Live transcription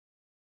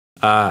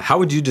How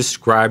would you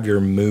describe your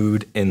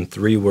mood in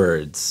 3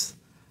 words?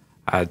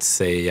 I'd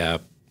say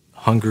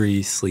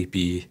hungry,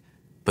 sleepy,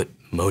 but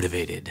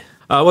motivated.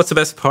 What's the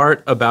best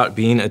part about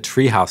being a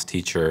Treehouse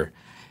teacher?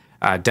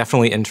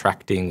 Definitely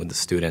interacting with the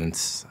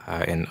students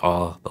and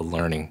all the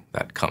learning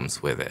that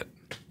comes with it.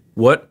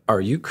 What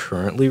are you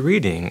currently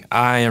reading?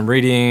 I am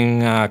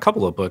reading a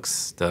couple of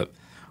books.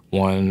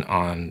 One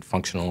on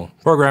functional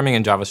programming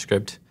and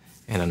JavaScript,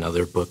 and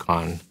another book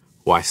on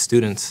why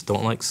students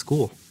don't like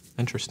school.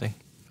 Interesting.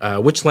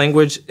 Which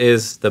language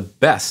is the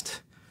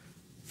best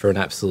for an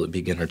absolute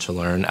beginner to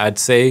learn? I'd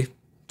say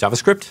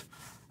JavaScript.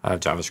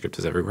 JavaScript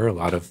is everywhere. A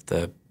lot of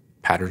the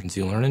patterns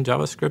you learn in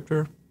JavaScript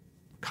are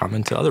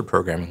common to other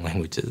programming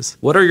languages.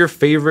 What are your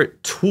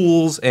favorite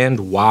tools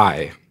and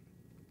why?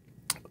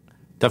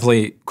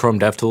 Definitely Chrome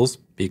DevTools,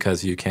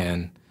 because you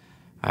can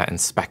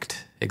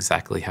inspect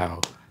exactly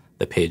how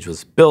the page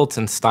was built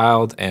and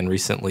styled. And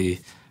recently,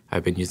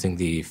 I've been using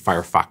the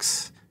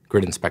Firefox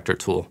Grid Inspector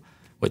tool,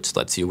 which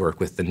lets you work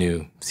with the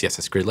new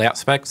CSS grid layout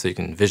spec so you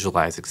can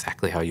visualize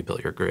exactly how you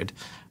built your grid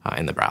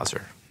in the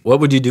browser. What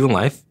would you do in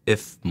life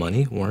if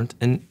money weren't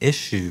an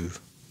issue?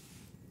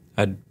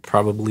 I'd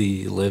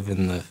probably live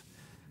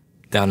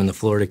down in the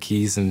Florida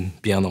Keys and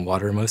be on the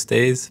water most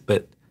days,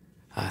 but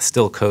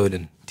still code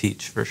and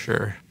teach for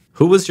sure.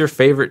 Who was your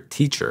favorite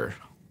teacher?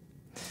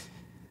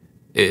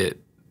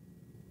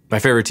 My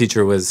favorite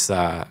teacher was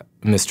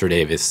Mr.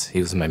 Davis. He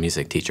was my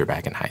music teacher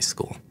back in high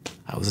school.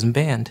 I was in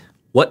band.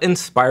 What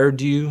inspired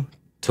you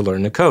to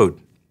learn to code?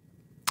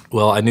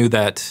 Well, I knew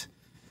that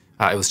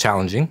it was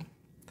challenging,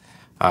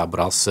 but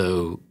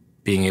also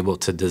being able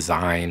to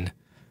design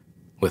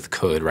with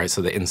code, right?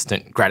 So the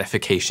instant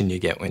gratification you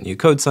get when you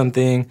code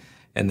something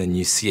and then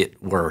you see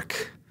it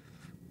work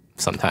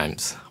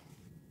sometimes.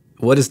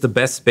 What is the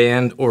best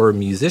band or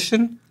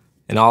musician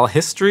in all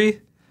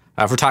history?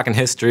 If we're talking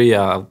history,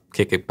 I'll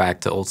kick it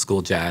back to old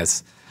school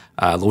jazz,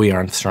 Louis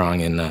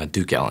Armstrong and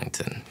Duke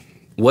Ellington.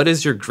 What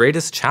is your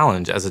greatest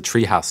challenge as a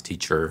Treehouse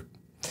teacher?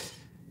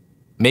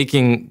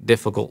 Making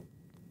difficult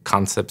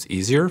concepts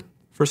easier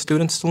for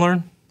students to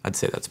learn? I'd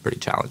say that's pretty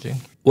challenging.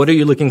 What are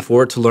you looking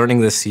forward to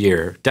learning this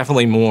year?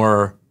 Definitely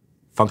more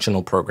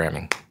functional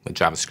programming with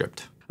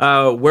JavaScript.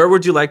 Where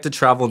would you like to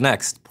travel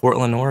next?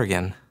 Portland,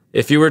 Oregon.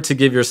 If you were to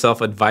give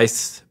yourself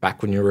advice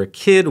back when you were a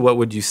kid, what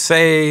would you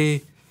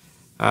say?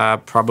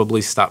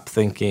 Probably stop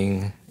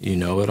thinking you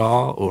know it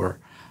all, or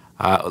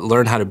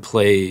learn how to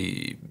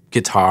play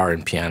guitar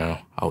and piano.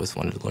 I always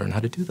wanted to learn how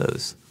to do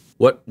those.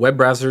 What web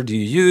browser do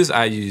you use?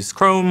 I use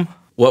Chrome.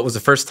 What was the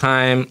first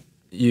time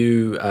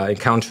you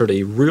encountered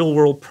a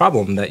real-world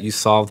problem that you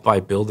solved by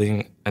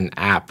building an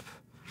app?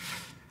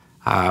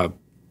 I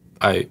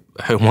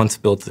once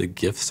built a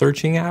gift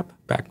searching app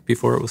back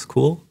before it was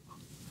cool.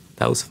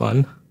 That was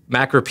fun.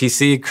 Mac or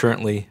PC?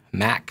 Currently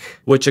Mac.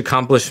 Which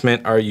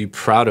accomplishment are you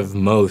proud of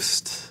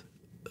most?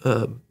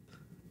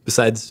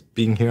 Besides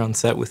being here on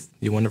set with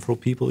you wonderful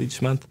people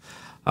each month?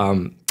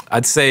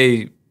 I'd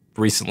say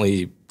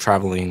recently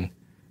traveling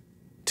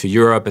to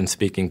Europe and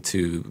speaking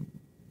to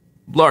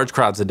large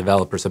crowds of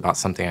developers about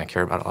something I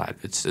care about a lot,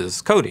 which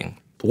is coding.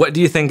 What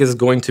do you think is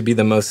going to be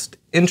the most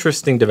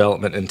interesting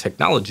development in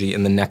technology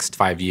in the next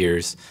 5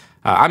 years?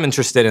 I'm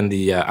interested in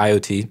the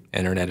IoT,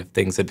 Internet of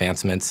Things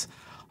advancements,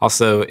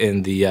 also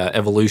in the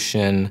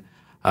evolution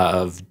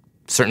of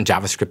certain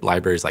JavaScript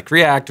libraries like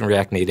React and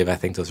React Native. I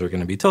think those are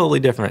going to be totally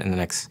different in the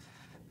next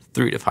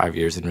 3 to 5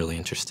 years, and really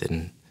interested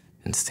in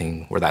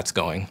seeing where that's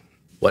going.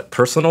 What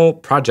personal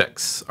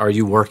projects are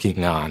you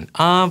working on?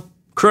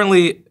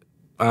 Currently,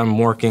 I'm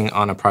working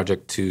on a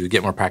project to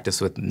get more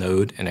practice with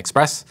Node and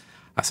Express.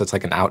 So it's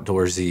like an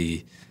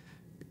outdoorsy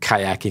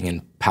kayaking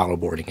and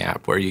paddleboarding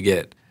app where you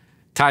get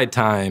tide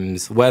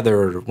times,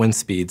 weather, wind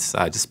speeds,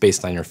 just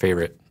based on your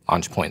favorite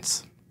launch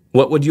points.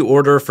 What would you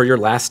order for your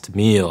last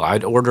meal?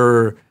 I'd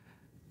order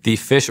the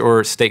fish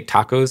or steak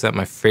tacos at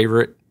my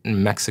favorite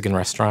Mexican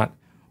restaurant,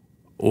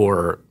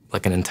 or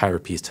like an entire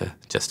pizza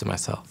just to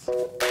myself.